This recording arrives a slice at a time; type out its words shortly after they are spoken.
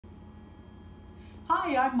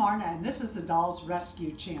Hi, I'm Marna, and this is the Dolls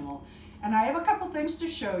Rescue channel. And I have a couple things to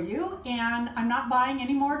show you, and I'm not buying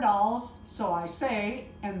any more dolls, so I say,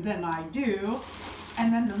 and then I do.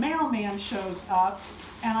 And then the mailman shows up,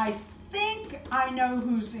 and I think I know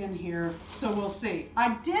who's in here, so we'll see.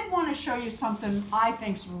 I did want to show you something I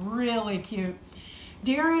think's really cute.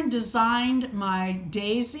 Darren designed my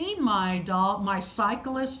Daisy, my doll, my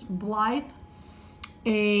cyclist Blythe,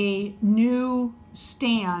 a new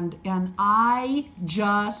stand, and I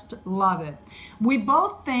just love it. We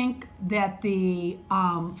both think that the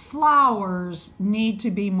flowers need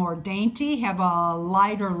to be more dainty, have a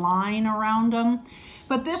lighter line around them,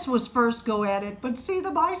 but this was first go at it. But see,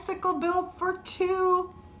 the bicycle built for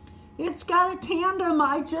two. It's got a tandem.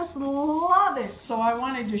 I just love it. So I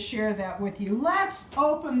wanted to share that with you. Let's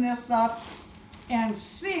open this up and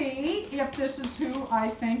see if this is who I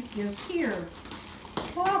think is here.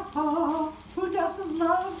 Who doesn't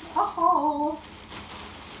love a haul?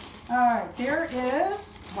 All right, there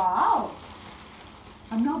is, wow.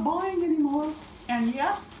 I'm not buying anymore. And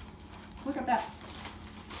yet, look at that.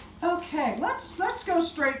 Okay, let's go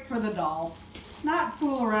straight for the doll. Not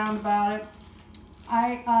fool around about it.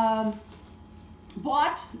 I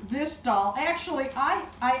bought this doll. Actually,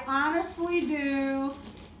 I honestly do,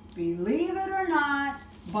 believe it or not,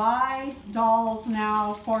 buy dolls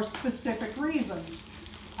now for specific reasons.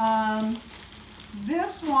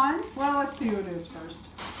 This one, well, let's see who it is first.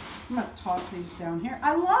 I'm going to toss these down here.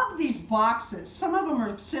 I love these boxes. Some of them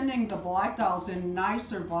are sending the black dolls in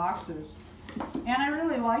nicer boxes, and I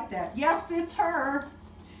really like that. Yes, it's her.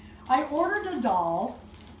 I ordered a doll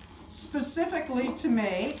specifically to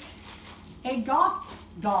make a goth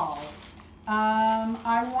doll.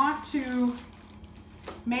 I want to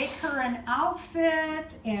make her an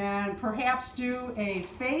outfit and perhaps do a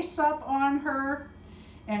face-up on her.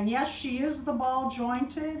 And yes, she is the ball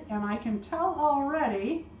jointed, and I can tell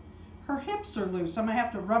already her hips are loose. I'm gonna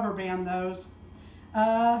have to rubber band those.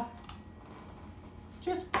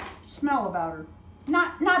 Just smell about her.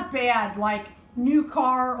 Not bad, like new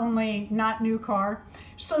car, only not new car.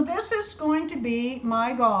 So this is going to be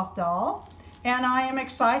my goth doll, and I am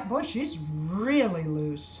excited. Boy, she's really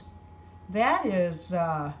loose. That is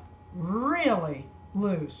really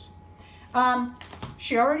loose.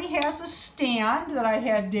 She already has a stand that I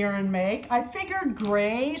had Darren make. I figured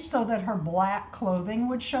gray so that her black clothing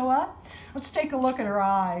would show up. Let's take a look at her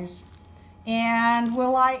eyes. And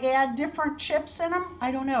will I add different chips in them? I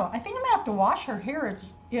don't know. I think I'm gonna have to wash her hair.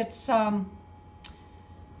 It's not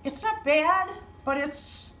bad, but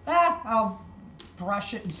I'll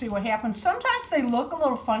brush it and see what happens. Sometimes they look a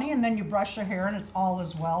little funny, and then you brush their hair and it's all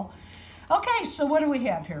as well. Okay, so what do we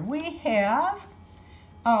have here? We have,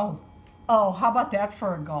 oh, how about that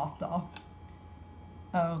for a goth doll?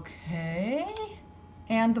 Okay,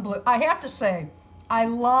 and the blue. I have to say, I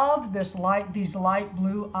love these light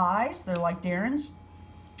blue eyes. They're like Darren's.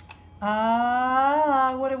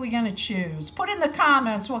 What are we gonna choose? Put in the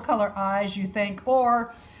comments what color eyes you think,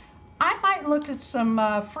 or I might look at some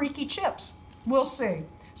freaky chips. We'll see.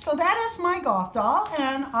 So that is my goth doll,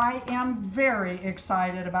 and I am very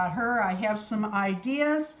excited about her. I have some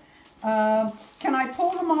ideas. Can I pull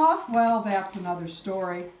them off? Well, that's another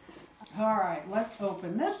story. All right, let's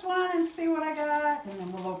open this one and see what I got, and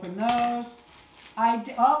then we'll open those.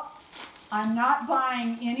 I'm not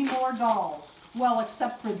buying any more dolls. Well,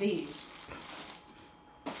 except for these.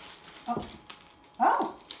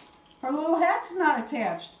 Oh, her little head's not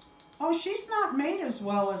attached. Oh, she's not made as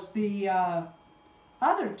well as the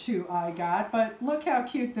other two I got, but look how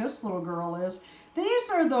cute this little girl is. These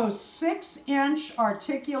are those 6-inch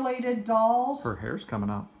articulated dolls. Her hair's coming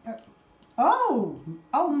out. Oh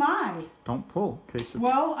my. Don't pull, in case it's...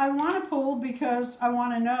 Well, I want to pull because I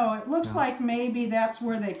want to know. It looks like maybe that's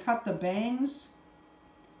where they cut the bangs.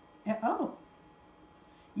 Oh.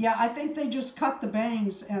 Yeah, I think they just cut the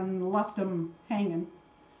bangs and left them hanging.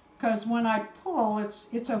 Because when I pull,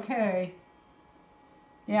 it's okay.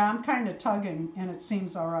 Yeah, I'm kind of tugging, and it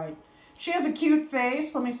seems all right. She has a cute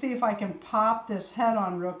face. Let me see if I can pop this head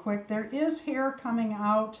on real quick. There is hair coming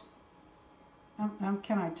out.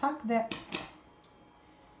 Can I tuck that?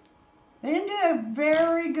 They didn't do a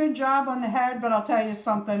very good job on the head, but I'll tell you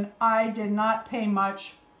something. I did not pay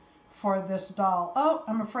much for this doll. Oh,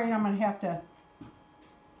 I'm afraid I'm going to have to...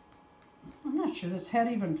 I'm not sure this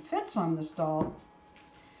head even fits on this doll.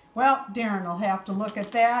 Well, Darren will have to look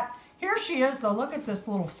at that. Here she is, though. Look at this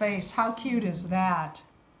little face. How cute is that?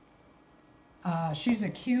 She's a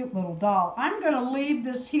cute little doll. I'm going to leave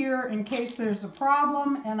this here in case there's a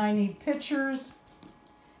problem and I need pictures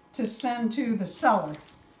to send to the seller,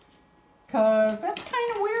 because that's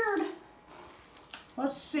kind of weird.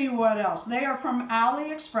 Let's see what else. They are from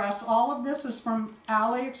AliExpress. All of this is from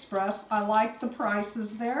AliExpress. I like the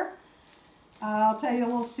prices there. I'll tell you a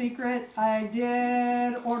little secret. I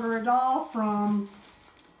did order a doll from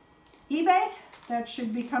eBay. That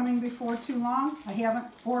should be coming before too long. I haven't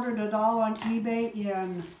ordered a doll on eBay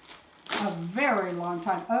in a very long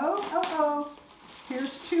time. Oh.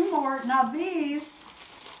 Here's two more. Now these,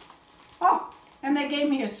 oh, and they gave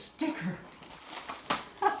me a sticker.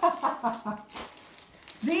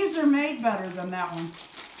 These are made better than that one.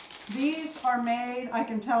 These are made, I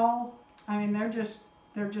can tell, I mean, they're just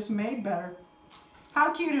made better.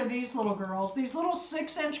 How cute are these little girls? These little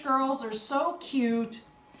 6-inch girls are so cute.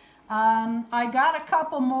 I got a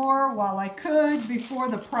couple more while I could before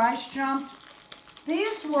the price jumped.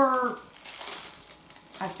 These were,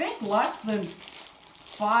 I think, less than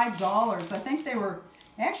 $5. I think they were,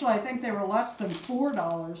 actually, I think they were less than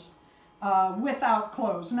 $4 without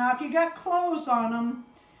clothes. Now, if you got clothes on them,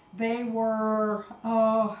 they were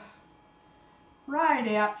right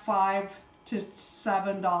at $5 to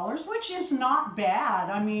 $7, which is not bad.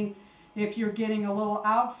 I mean, if you're getting a little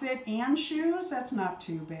outfit and shoes, that's not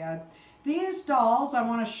too bad. These dolls, I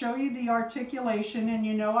want to show you the articulation, and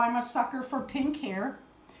you know I'm a sucker for pink hair.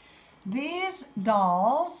 These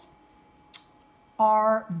dolls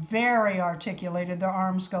are very articulated. Their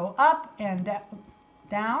arms go up and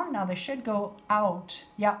down. Now they should go out.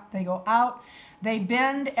 Yep, they go out. They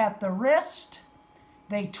bend at the wrist.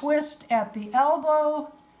 They twist at the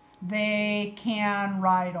elbow. They can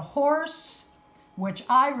ride a horse, which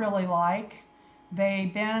I really like. They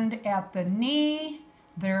bend at the knee.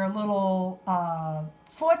 Their little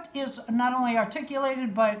foot is not only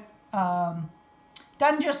articulated, but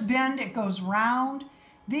doesn't just bend, it goes round.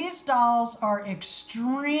 These dolls are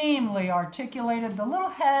extremely articulated. The little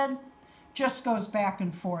head just goes back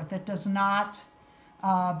and forth. It does not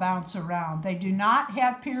bounce around. They do not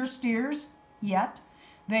have pierced ears yet.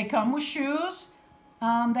 They come with shoes.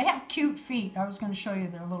 They have cute feet. I was going to show you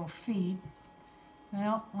their little feet.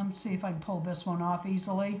 Well, let me see if I can pull this one off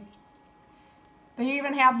easily. They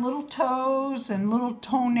even have little toes and little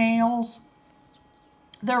toenails.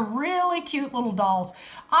 They're really cute little dolls.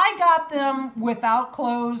 I got them without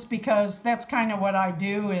clothes because that's kind of what I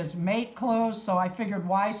do, is make clothes. So I figured,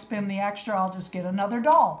 why spend the extra? I'll just get another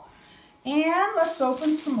doll. And let's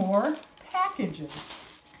open some more packages.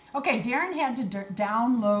 Okay, Darren had to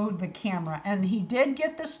download the camera, and he did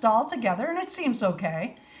get this doll together, and it seems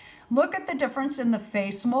okay. Look at the difference in the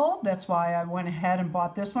face mold. That's why I went ahead and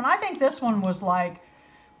bought this one. I think this one was like,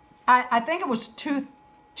 I think it was two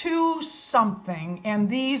something, and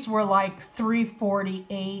these were like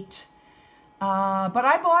 $3.48. But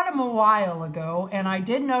I bought them a while ago, and I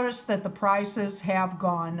did notice that the prices have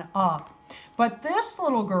gone up. But this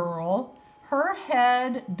little girl, her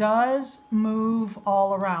head does move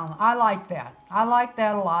all around. I like that. I like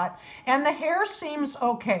that a lot. And the hair seems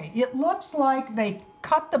okay. It looks like they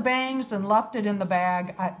cut the bangs and left it in the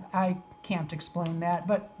bag. I can't explain that,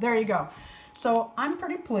 but there you go. So I'm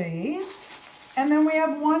pretty pleased. And then we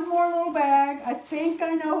have one more little bag. I think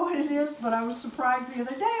I know what it is, but I was surprised the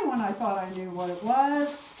other day when I thought I knew what it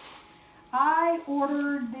was. I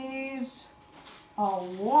ordered these a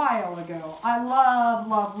while ago. I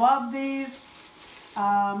love these.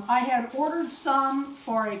 I had ordered some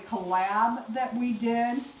for a collab that we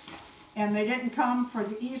did, and they didn't come for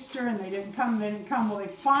the Easter, and they didn't come. Well, they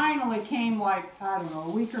finally came like, I don't know, a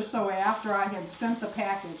week or so after I had sent the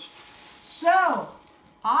package. So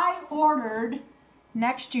I ordered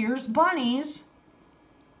next year's bunnies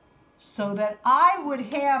so that I would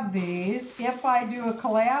have these if I do a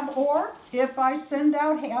collab, or if I send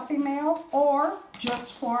out Happy Mail, or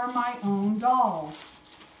just for my own dolls.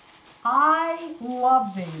 I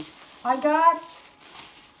love these. I got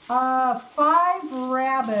 5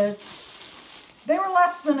 rabbits. They were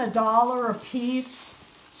less than $1 a piece,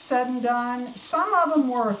 said and done. Some of them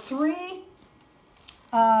were $3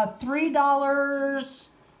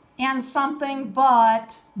 and something,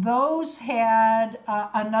 but those had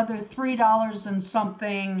another $3 and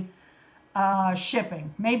something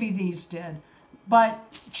shipping. Maybe these did. But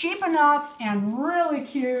cheap enough and really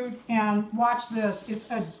cute. And watch this. It's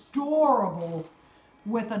adorable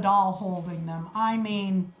with a doll holding them. I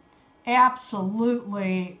mean,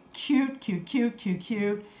 absolutely cute, cute, cute, cute,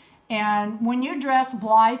 cute. And when you dress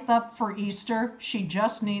Blythe up for Easter, she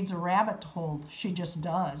just needs a rabbit to hold. She just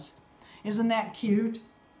does. Isn't that cute?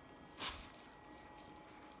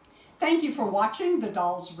 Thank you for watching the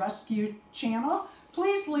Dolls Rescue channel.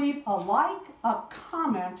 Please leave a like, a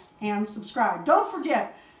comment, and subscribe. Don't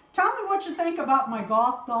forget, tell me what you think about my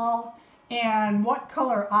goth doll and what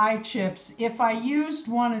color eye chips, if I used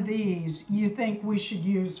one of these, you think we should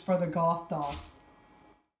use for the golf doll.